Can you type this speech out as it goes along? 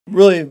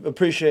really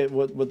appreciate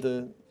what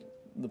the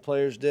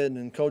players did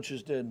and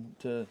coaches did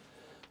to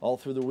all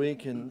through the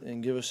week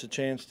and give us a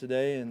chance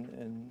today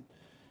and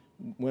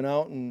went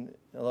out, and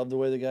I love the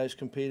way the guys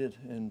competed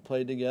and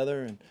played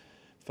together and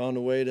found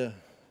a way to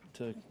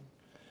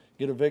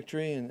get a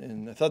victory,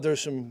 and I thought there were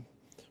some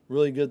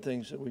really good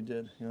things that we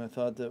did. I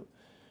thought that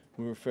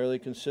we were fairly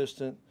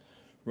consistent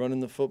running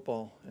the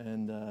football,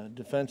 and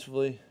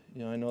defensively,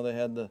 I know they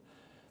had the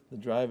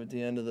drive at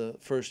the end of the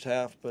first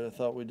half, but I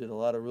thought we did a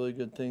lot of really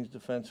good things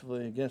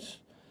defensively against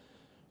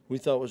we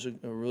thought was a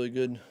really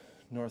good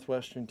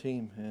Northwestern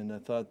team, and I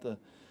thought the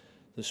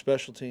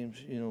special teams,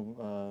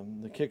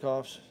 the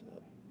kickoffs,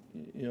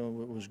 it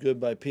was good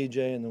by PJ,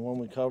 and the one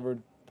we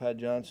covered, Pat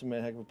Johnson made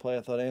a heck of a play.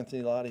 I thought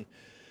Anthony Lottie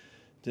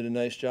did a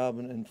nice job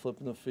in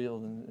flipping the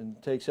field, and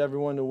it takes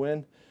everyone to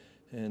win,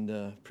 and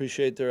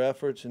appreciate their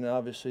efforts. And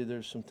obviously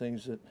there's some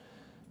things that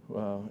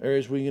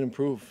areas we can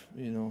improve.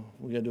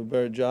 We got to do a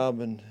better job,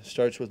 and it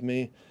starts with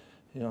me.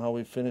 How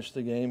we finished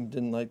the game.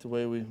 Didn't like the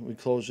way we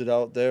closed it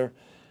out there.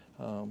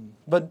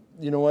 But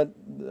you know what,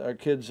 our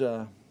kids,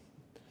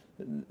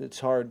 it's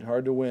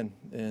hard to win,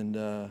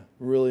 and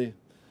really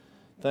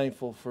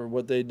thankful for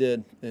what they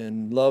did,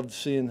 and loved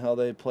seeing how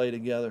they play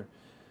together,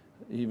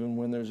 even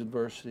when there's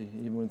adversity,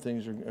 even when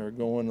things are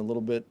going a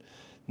little bit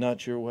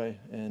not your way.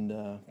 And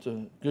it's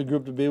a good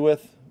group to be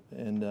with,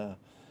 and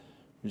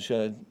we just got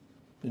to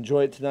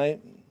enjoy it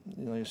tonight.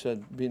 Like I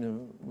said,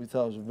 we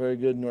thought it was a very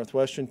good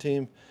Northwestern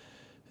team.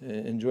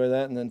 Enjoy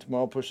that, and then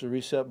tomorrow push the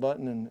reset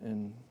button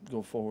and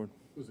go forward.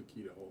 What was the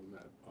key to holding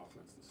that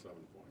offense to 7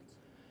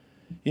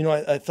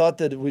 points? I thought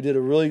that we did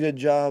a really good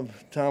job,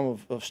 Tom,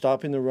 of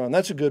stopping the run.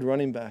 That's a good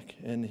running back,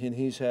 and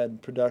he's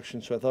had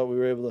production, so I thought we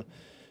were able to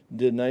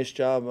did a nice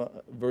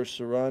job versus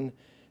the run.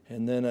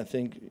 And then I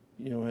think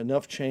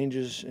enough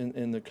changes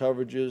in the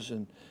coverages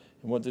and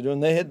what they're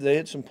doing. They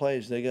hit some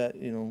plays. They got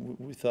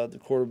we thought the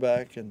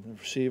quarterback and the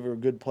receiver were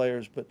good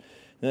players, but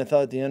then I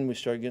thought at the end we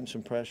started getting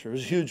some pressure. It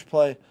was a huge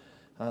play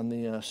on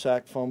the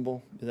sack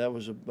fumble. That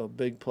was a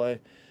big play.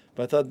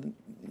 But I thought,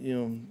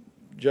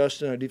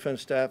 Justin, our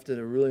defense staff, did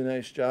a really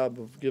nice job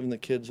of giving the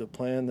kids a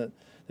plan that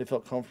they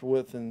felt comfortable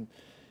with and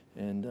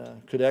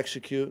could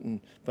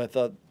execute. But I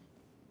thought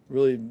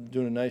really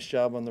doing a nice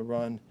job on the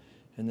run,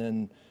 and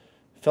then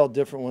felt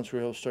different once we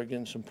were able to start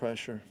getting some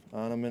pressure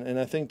on them. And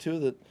I think, too,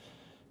 that,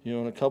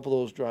 in a couple of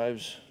those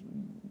drives,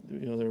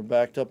 they were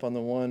backed up on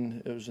the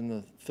one. It was in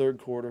the third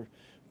quarter,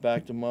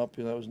 backed them up.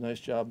 That was a nice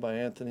job by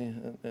Anthony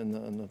and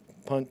the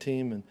punt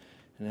team, and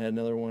had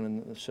another one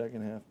in the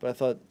second half. But I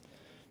thought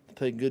they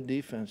played good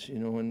defense,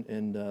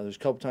 and there's a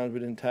couple times we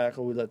didn't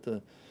tackle. We let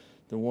the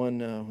one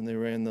when they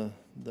ran the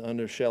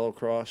under shallow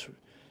cross,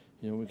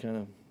 we kind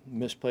of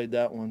misplayed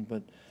that one.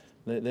 But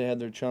they had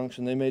their chunks,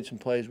 and they made some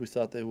plays we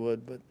thought they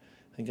would, but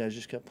I think guys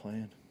just kept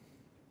playing.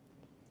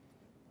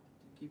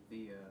 Keep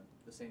the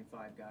same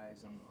 5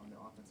 guys on the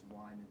offensive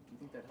line. Do you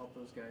think that helped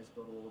those guys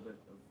build a little bit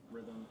of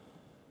rhythm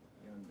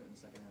in the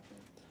second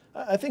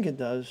half? I think it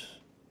does,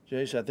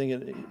 Jace. I think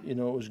it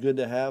was good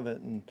to have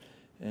it,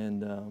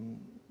 and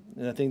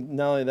I think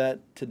not only that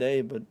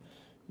today, but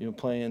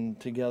playing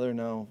together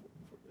now,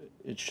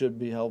 it should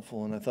be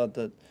helpful. And I thought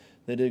that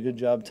they did a good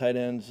job. Tight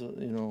ends,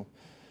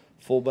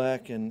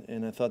 fullback,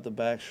 and I thought the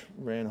backs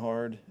ran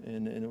hard,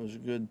 and it was a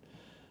good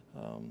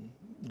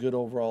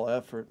overall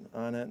effort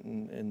on it.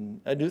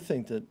 And I do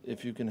think that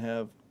if you can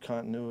have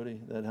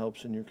continuity, that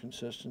helps in your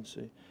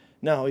consistency.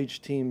 Now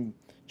each team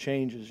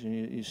changes,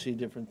 and you see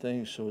different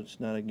things, so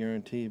it's not a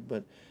guarantee,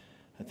 but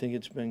I think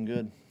it's been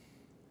good.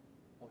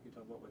 Well, can you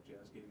talk about what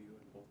Jazz gave you in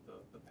both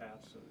the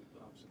pass and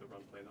obviously the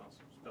run play, and also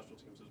special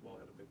teams as well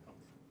had a big pump?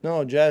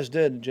 No, Jazz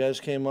did. Jazz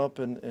came up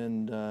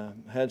and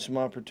had some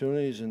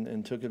opportunities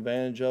and took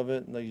advantage of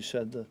it. Like you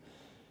said,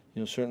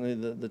 certainly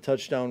the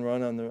touchdown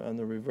run on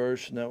the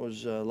reverse, and that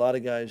was a lot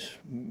of guys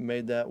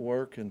made that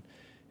work, and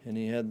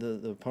he had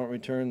the punt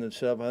return that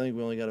set up. I think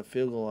we only got a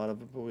field goal out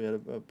of it, but we had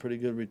a pretty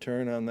good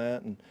return on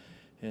that, and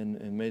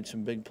made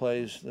some big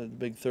plays. The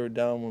big third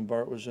down when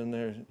Bart was in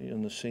there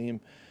in the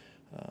seam.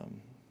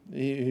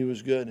 He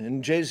was good,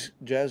 and Jazz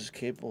is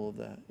capable of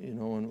that,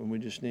 and we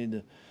just need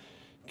to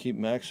keep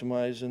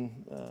maximizing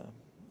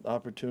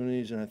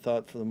opportunities, and I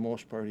thought for the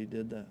most part he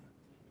did that.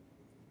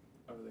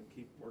 Other than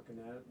keep working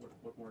at it,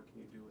 what more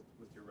can you do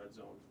with your red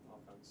zone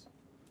offense?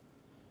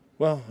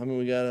 Well,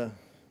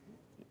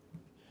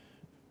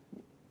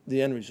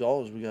 the end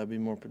result is we got to be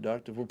more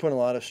productive. We're putting a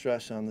lot of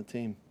stress on the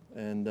team,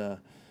 and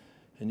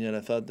yet I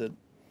thought that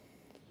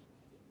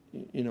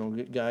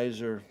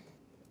guys are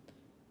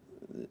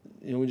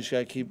we just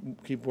got to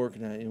keep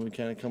working at it. We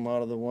kind of come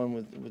out of the one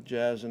with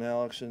Jazz and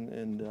Alex,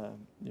 and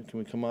can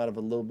we come out of it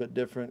a little bit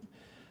different?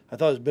 I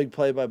thought it was a big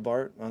play by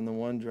Bart on the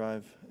one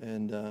drive,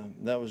 and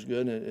that was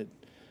good.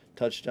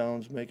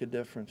 Touchdowns make a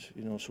difference,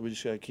 so we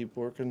just got to keep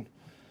working.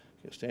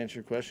 I guess to answer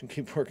your question,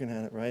 keep working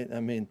at it, right?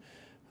 And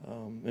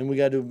we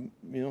got to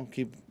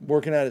keep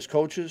working at it as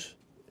coaches,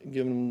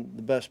 giving them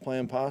the best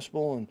plan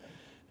possible,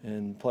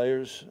 and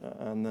players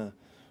on the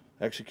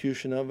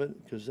execution of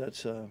it, because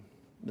that's an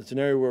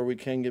area where we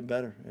can get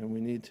better, and we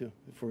need to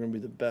if we're going to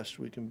be the best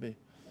we can be.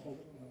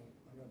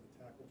 I got the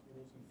tackle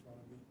totals in front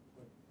of me,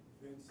 but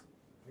Vince,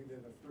 I think they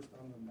had a first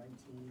down on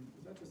 19.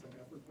 Was that just an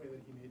effort play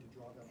that he made to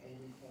draw that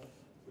holding call,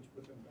 which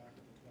put them back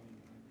at the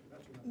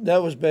 29?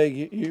 That was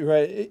big. You're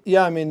right.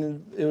 Yeah, I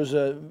mean, it was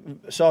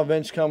saw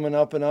Vince coming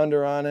up and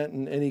under on it,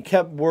 and he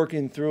kept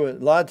working through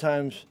it. A lot of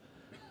times,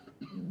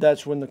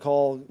 that's when the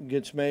call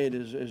gets made,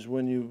 is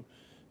when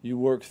you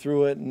work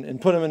through it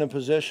and put them in a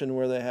position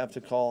where they have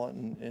to call it.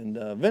 And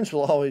Vince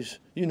will always,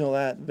 you know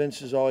that,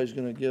 Vince is always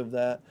going to give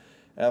that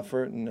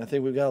effort. And I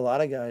think we've got a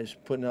lot of guys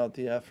putting out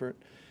the effort.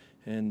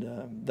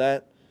 And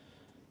that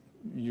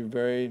you're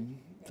very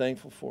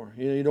thankful for.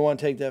 You don't want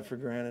to take that for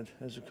granted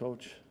as a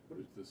coach. What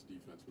has this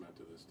defense meant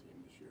to this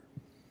team this year?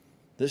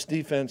 This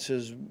defense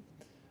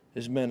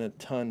has meant a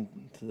ton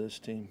to this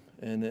team.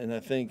 And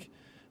I think,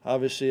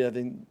 obviously,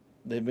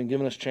 they've been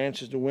giving us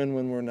chances to win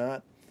when we're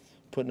not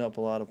putting up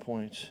a lot of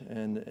points,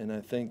 and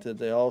I think that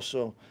they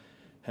also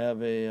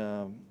have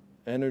a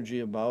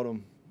energy about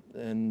them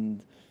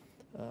and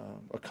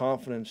a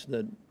confidence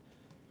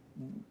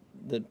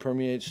that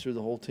permeates through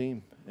the whole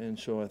team. And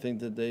so I think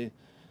that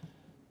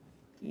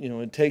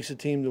it takes a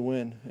team to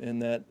win,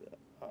 and that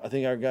I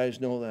think our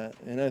guys know that,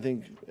 and I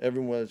think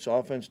everyone, whether it's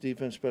offense,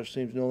 defense, special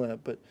teams, know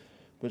that. But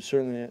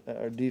certainly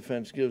our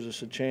defense gives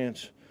us a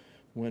chance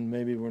when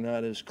maybe we're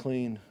not as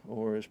clean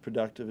or as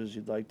productive as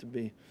you'd like to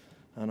be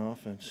on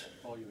offense.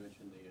 Paul, you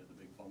mentioned the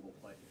big fumble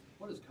play.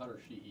 What is Connor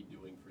Sheehy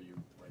doing for you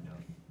right now?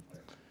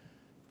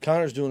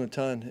 Connor's doing a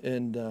ton,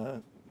 and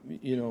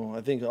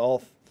I think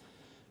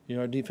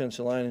our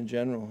defensive line in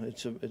general,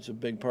 it's a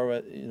big part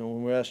of it.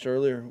 When we asked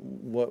earlier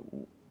what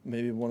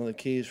maybe one of the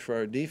keys for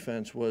our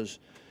defense was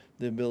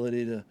the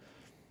ability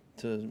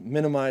to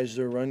minimize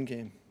their run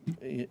game,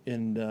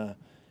 and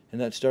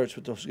that starts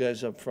with those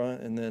guys up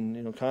front. And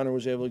then Connor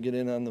was able to get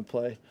in on the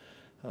play.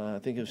 I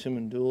think it was him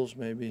and Duels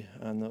maybe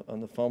on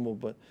the fumble,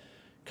 but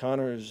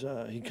Connor is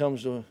he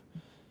comes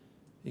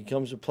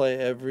to play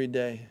every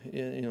day,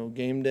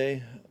 game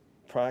day,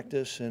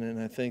 practice, and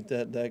I think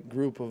that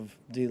group of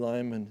D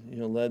linemen,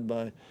 led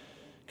by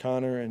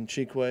Connor and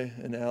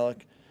Chikwe and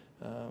Alec,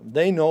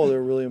 they know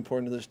they're really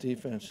important to this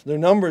defense. Their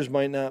numbers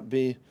might not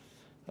be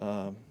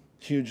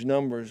huge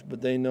numbers,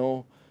 but they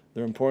know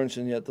their importance,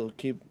 and yet they'll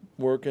keep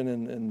working,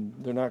 and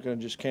they're not going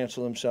to just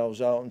cancel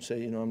themselves out and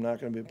say, I'm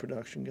not going to be a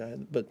production guy.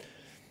 But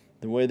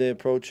the way they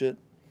approach it,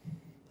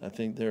 I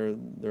think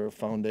they're a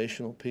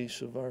foundational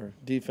piece of our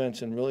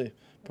defense and really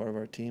part of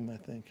our team, I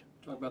think.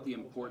 Talk about the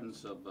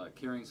importance of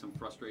carrying some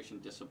frustration,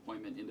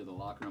 disappointment into the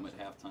locker room at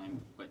halftime,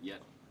 but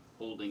yet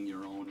holding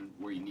your own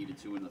where you needed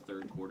to in the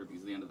third quarter,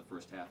 because the end of the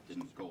first half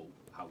didn't go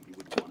how you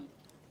would want it.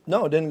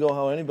 No, it didn't go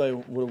how anybody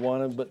would have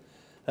wanted, but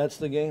that's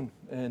the game.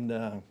 And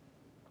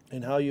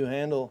how you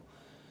handle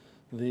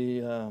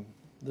the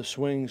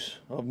swings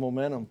of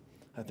momentum,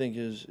 I think,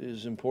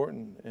 is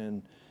important.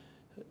 And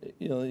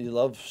you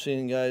love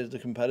seeing guys. The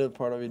competitive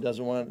part of it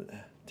doesn't want it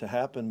to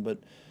happen, but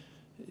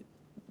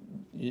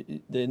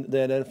they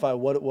identify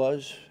what it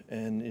was,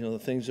 and the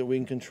things that we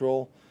can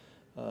control,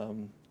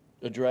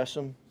 address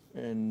them,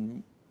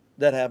 and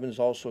that happens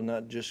also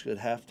not just at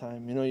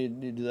halftime.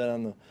 You do that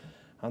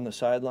on the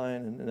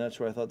sideline, and that's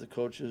where I thought the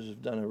coaches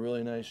have done a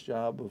really nice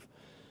job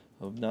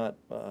of not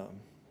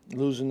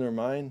losing their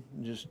mind,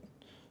 just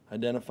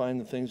identifying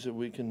the things that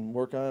we can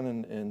work on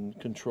and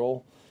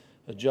control,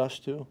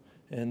 adjust to.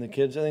 And the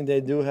kids, I think they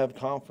do have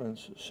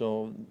confidence.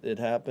 So it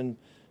happened,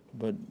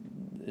 but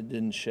it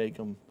didn't shake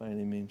them by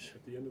any means.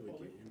 At the end of the game,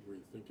 were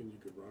you thinking you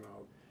could run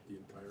out the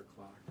entire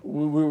clock?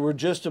 We were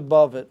just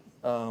above it,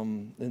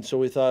 and so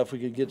we thought if we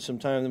could get some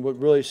time. And what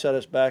really set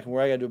us back, and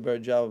where I got to do a better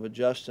job of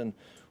adjusting,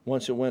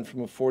 once it went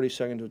from a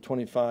 40-second to a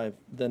 25,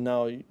 then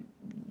now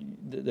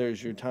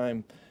there's your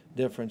time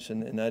difference,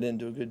 and I didn't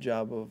do a good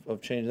job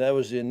of changing. That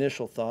was the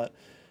initial thought,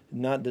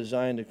 not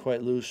designed to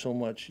quite lose so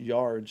much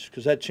yards,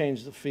 because that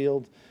changed the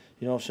field.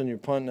 All of a sudden you're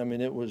punting. I mean,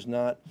 it was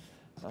not.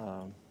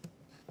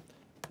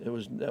 That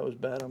was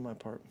bad on my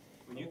part.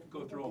 When you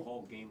go through a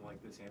whole game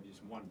like this and have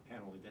just one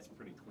penalty, that's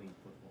pretty clean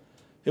football.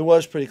 It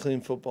was pretty clean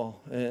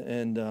football,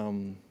 and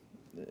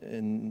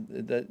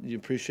that you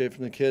appreciate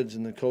from the kids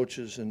and the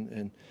coaches,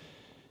 and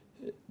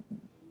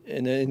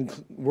then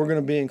we're going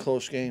to be in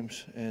close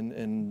games,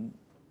 and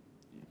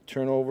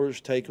turnovers,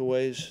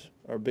 takeaways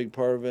are a big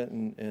part of it,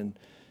 and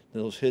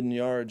those hidden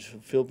yards,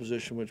 field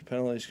position, which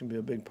penalties can be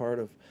a big part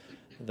of.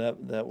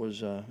 That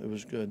was it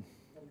was good.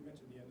 You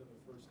mentioned the end of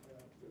the first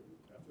half.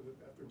 After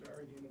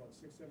Dyer gained about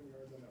 6-7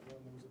 yards on that run,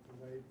 there was a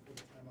delay for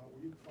the timeout.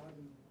 Were you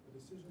finding a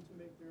decision to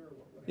make there? Or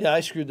what Yeah,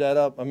 I screwed that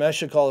up. I mean, I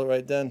should call it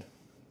right then.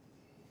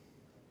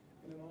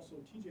 And then also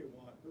TJ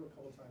Watt, there were a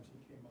couple of times he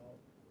came out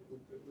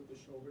with the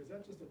shoulder. Is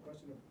that just a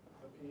question of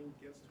the pain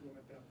gets to him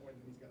at that point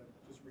and he's got to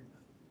just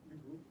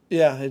regroup?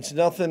 Yeah, it's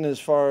nothing as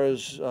far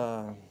as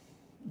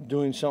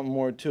doing something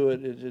more to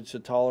it. It's a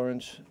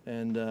tolerance,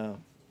 and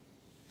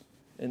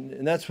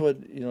that's what,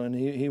 and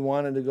he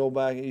wanted to go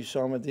back. You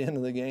saw him at the end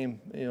of the game,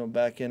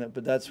 back in it,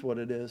 but that's what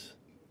it is.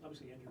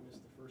 Obviously, Andrew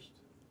missed the first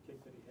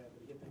kick that he had,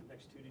 but he hit the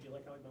next two. Did you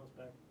like how he bounced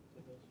back?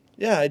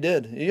 Yeah, I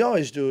did. You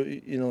always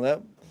do.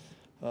 That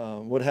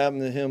what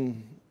happened to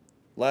him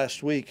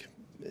last week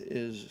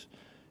is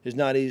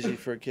not easy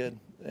for a kid,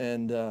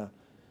 and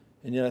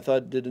yet I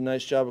thought did a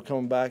nice job of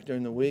coming back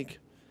during the week,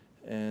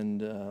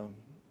 and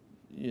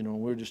we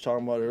were just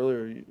talking about it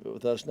earlier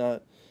with us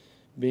not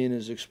being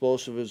as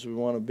explosive as we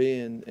want to be,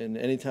 and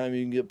anytime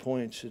you can get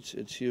points,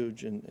 it's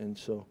huge, and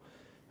so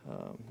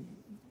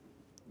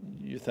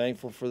you're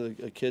thankful for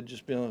a kid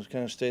just being able to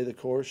kind of stay the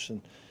course,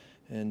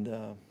 and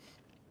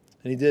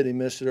he did. He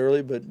missed it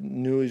early, but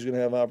knew he was going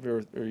to have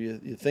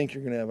you think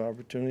you're going to have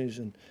opportunities,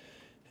 and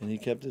he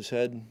kept his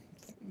head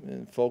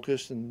and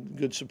focused, and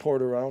good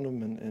support around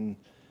him, and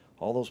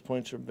all those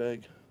points are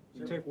big.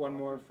 You take one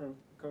more from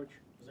Coach.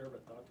 Was there ever a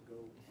thought to go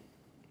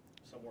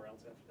somewhere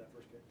else after that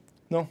first game?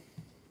 No,